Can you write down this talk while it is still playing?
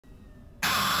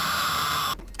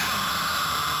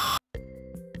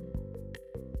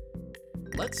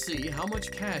Let's see how much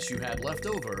cash you had left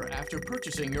over after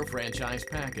purchasing your franchise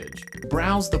package.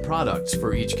 Browse the products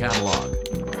for each catalog.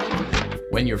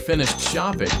 When you're finished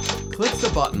shopping, click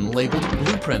the button labeled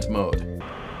Blueprint Mode.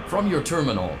 From your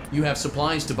terminal, you have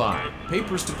supplies to buy,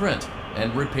 papers to print,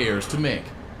 and repairs to make.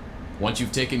 Once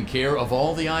you've taken care of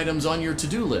all the items on your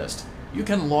to-do list, you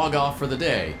can log off for the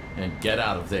day and get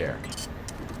out of there.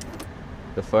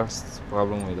 The first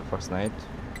problem with the first night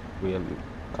will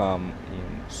come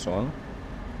in soon,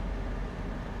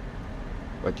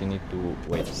 but you need to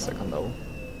wait a second though.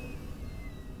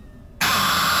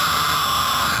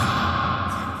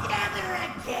 Together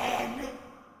again.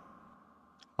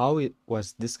 How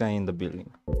was this guy in the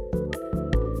building?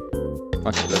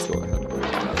 Okay, let's go ahead.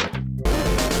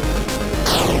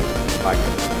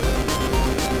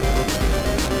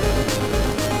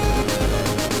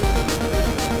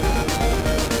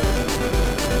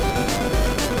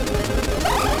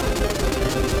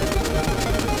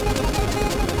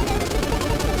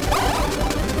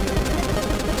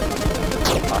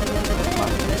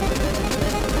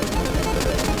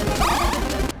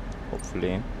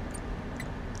 Hopefully,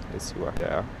 let's see what they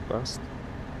are first.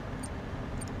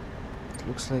 It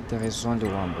looks like there is only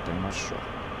one, but I'm not sure.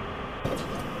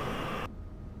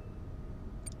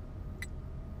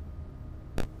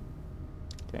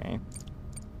 Okay,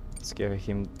 let's carry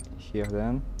him here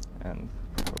then, and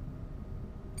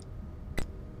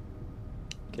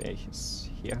okay, he's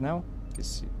here now.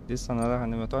 Is this another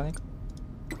animatronic?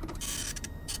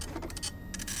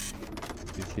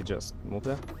 Did he just move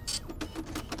there?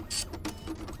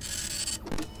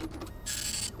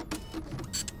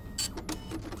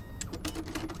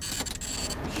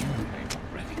 You may not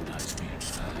recognize me at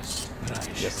first, but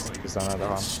I Yes, assure you it's another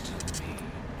one. it's still me.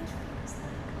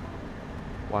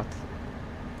 What?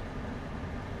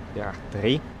 There are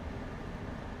 3?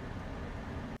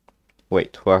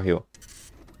 Wait, who are you?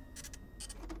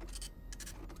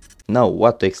 No,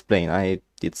 what to explain?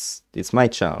 It's my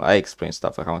channel. I explain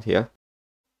stuff around here.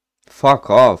 Fuck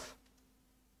off.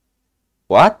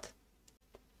 What?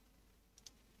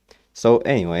 So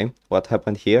anyway, what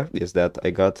happened here is that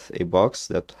I got a box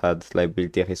that had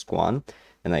liability risk 1,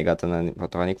 and I got an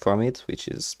animatronic from it, which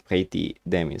is pretty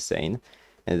damn insane.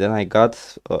 And then I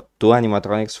got 2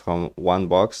 animatronics from one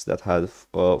box that had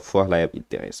 4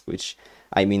 liability risk, which,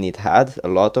 I mean, it had a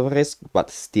lot of risk, but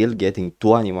still getting 2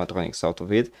 animatronics out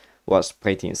of it was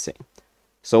pretty insane.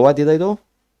 So what did I do?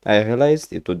 I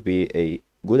realized it would be a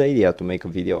good idea to make a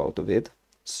video out of it.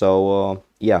 So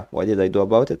yeah, what did I do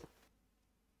about it?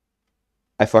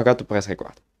 I forgot to press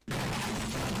record.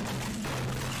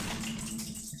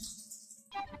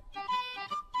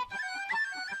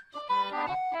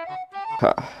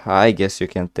 I guess you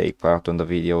can take part on the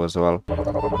video as well.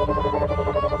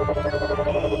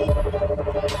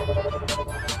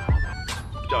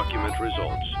 Document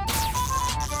results.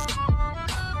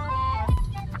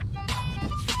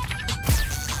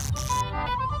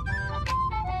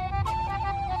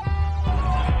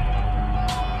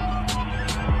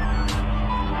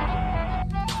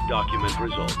 Document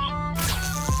results.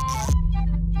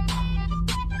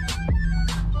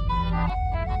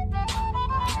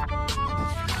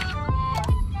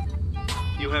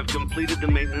 You have completed the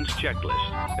maintenance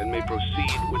checklist and may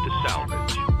proceed with the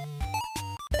salvage.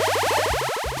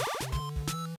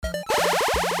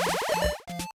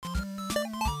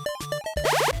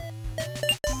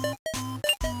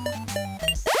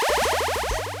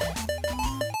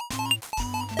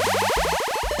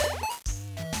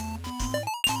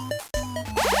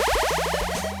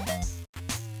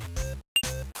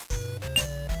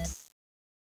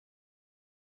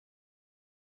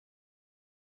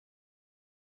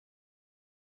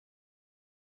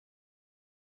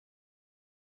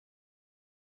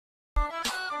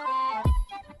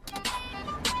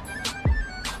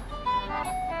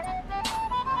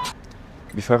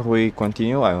 Before we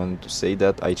continue, I want to say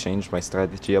that I changed my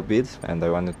strategy a bit and I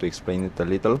wanted to explain it a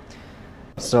little.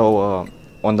 So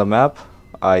on the map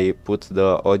I put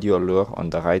the audio lure on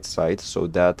the right side, so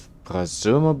that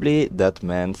presumably that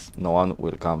meant no one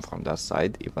will come from that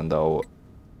side, even though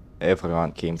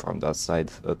everyone came from that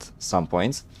side at some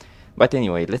points. But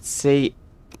anyway, let's say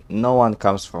no one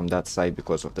comes from that side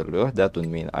because of the lure. That would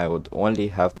mean I would only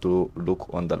have to look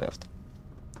on the left.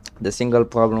 The single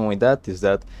problem with that is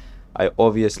that I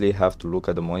obviously have to look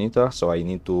at the monitor, so I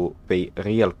need to pay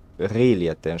real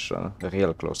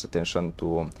close attention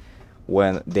to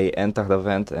when they enter the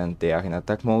vent and they are in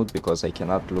attack mode, because I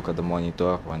cannot look at the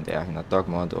monitor when they are in attack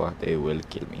mode or they will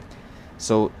kill me.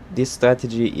 So this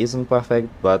strategy isn't perfect,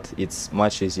 but it's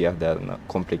much easier than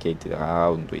complicated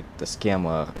around with the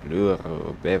scammer,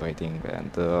 lure, everything.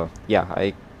 And yeah,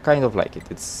 I kind of like it.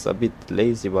 It's a bit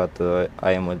lazy, but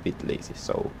I am a bit lazy,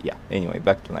 so yeah. Anyway,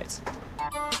 back to nights.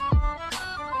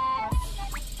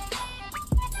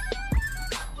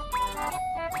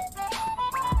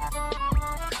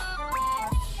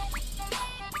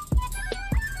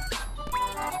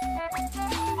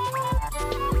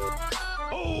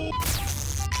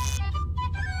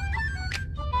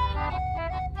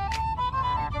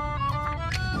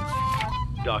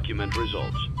 Document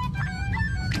results.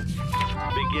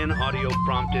 Begin audio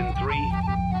prompt in 3,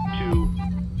 2,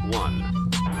 1.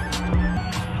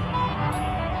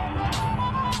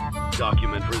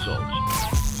 Document results.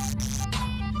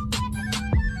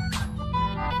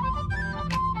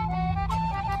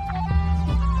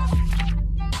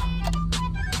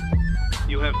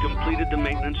 You have completed the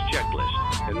maintenance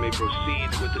checklist and may proceed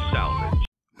with the salvage.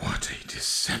 What a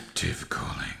deceptive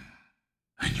calling.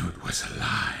 I knew it was a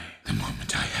lie the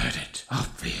moment I heard it,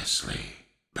 obviously.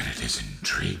 But it is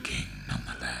intriguing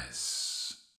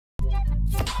nonetheless.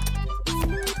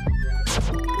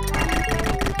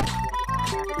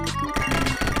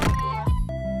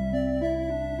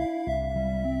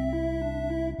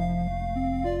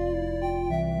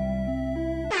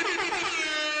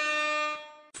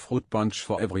 Fruit punch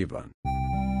for everyone.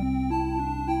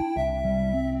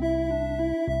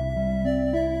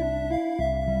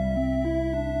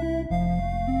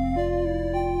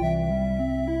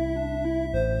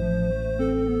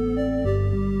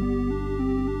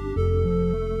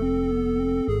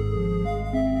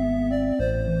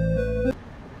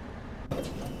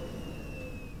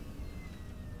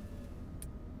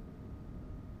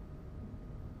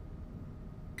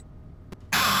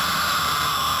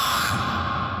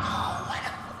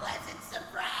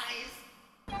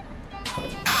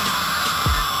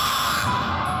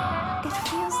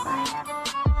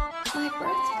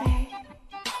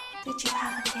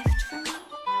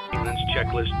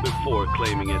 Checklist before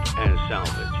claiming it as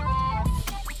salvage.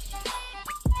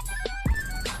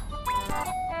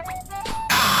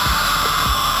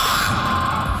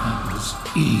 That was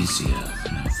easier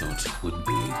than I thought it would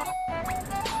be.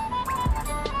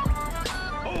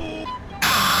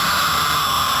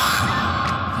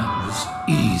 That was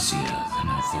easier than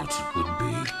I thought it would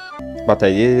be. But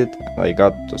I did it, I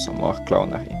got to some more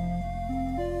clownery.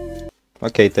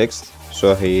 Okay, text.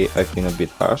 Sorry, I've been a bit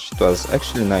harsh. It was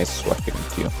actually nice working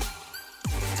with you.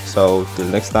 So, till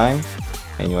next time,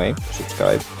 anyway,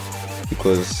 subscribe.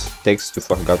 Because text, you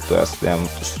forgot to ask them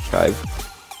to subscribe.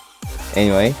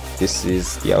 Anyway, this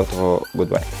is the outro.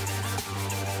 Goodbye.